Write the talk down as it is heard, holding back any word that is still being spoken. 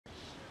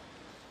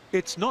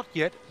It's not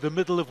yet the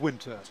middle of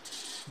winter,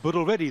 but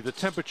already the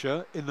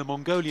temperature in the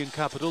Mongolian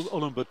capital,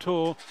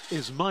 Ulaanbaatar,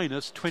 is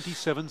minus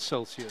 27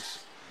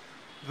 Celsius.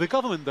 The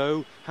government,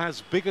 though,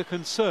 has bigger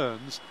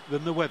concerns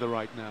than the weather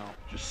right now.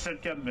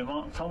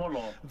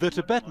 The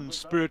Tibetan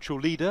spiritual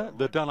leader,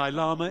 the Dalai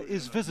Lama,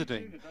 is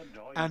visiting,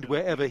 and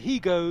wherever he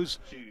goes,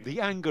 the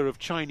anger of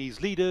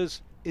Chinese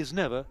leaders is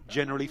never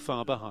generally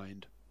far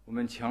behind.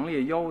 We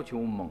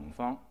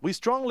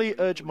strongly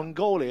urge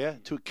Mongolia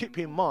to keep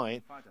in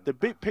mind the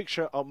big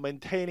picture of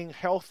maintaining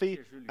healthy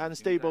and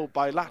stable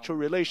bilateral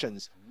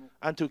relations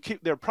and to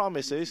keep their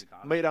promises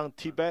made on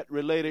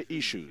Tibet-related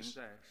issues.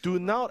 Do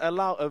not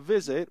allow a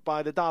visit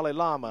by the Dalai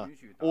Lama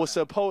or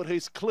support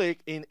his clique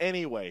in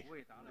any way.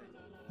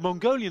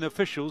 Mongolian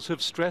officials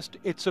have stressed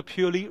it's a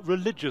purely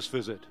religious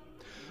visit.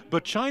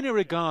 But China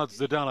regards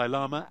the Dalai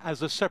Lama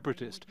as a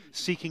separatist,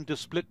 seeking to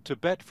split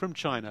Tibet from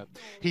China.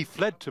 He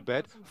fled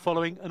Tibet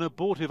following an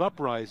abortive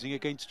uprising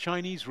against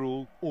Chinese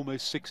rule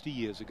almost 60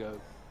 years ago.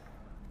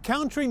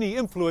 Countering the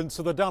influence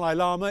of the Dalai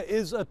Lama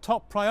is a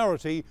top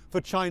priority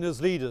for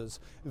China's leaders.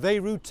 They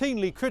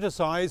routinely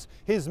criticize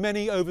his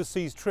many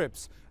overseas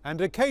trips, and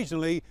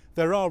occasionally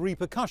there are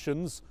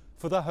repercussions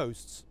for the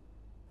hosts.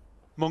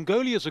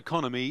 Mongolia's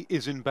economy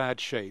is in bad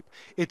shape.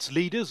 Its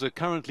leaders are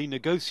currently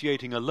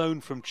negotiating a loan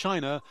from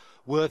China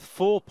worth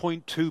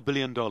 $4.2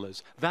 billion.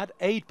 That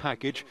aid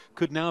package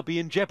could now be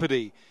in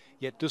jeopardy.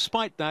 Yet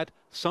despite that,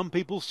 some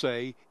people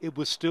say it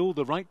was still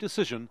the right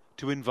decision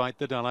to invite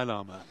the Dalai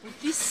Lama.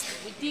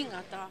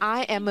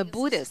 I am a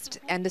Buddhist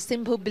and a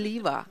simple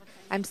believer.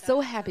 I'm so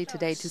happy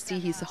today to see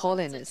His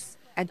Holiness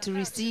and to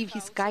receive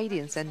his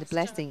guidance and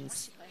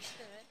blessings.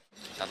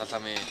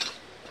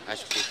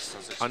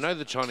 I know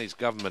the Chinese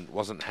government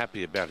wasn't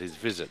happy about his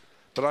visit,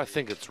 but I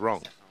think it's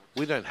wrong.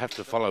 We don't have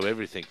to follow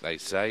everything they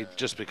say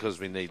just because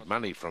we need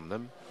money from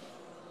them.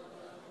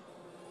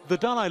 The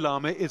Dalai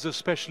Lama is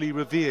especially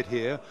revered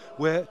here,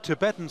 where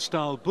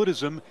Tibetan-style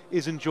Buddhism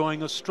is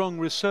enjoying a strong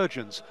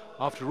resurgence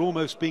after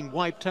almost being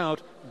wiped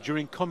out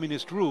during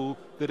communist rule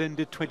that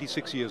ended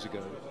 26 years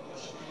ago.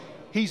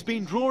 He's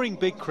been drawing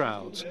big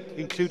crowds,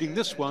 including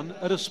this one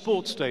at a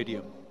sports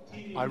stadium,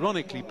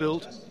 ironically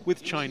built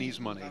with Chinese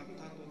money.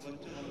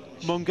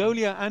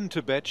 Mongolia and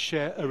Tibet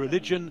share a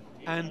religion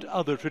and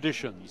other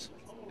traditions,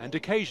 and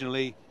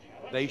occasionally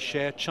they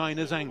share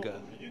China's anger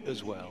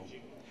as well.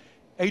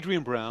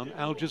 Adrian Brown,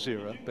 Al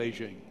Jazeera,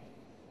 Beijing.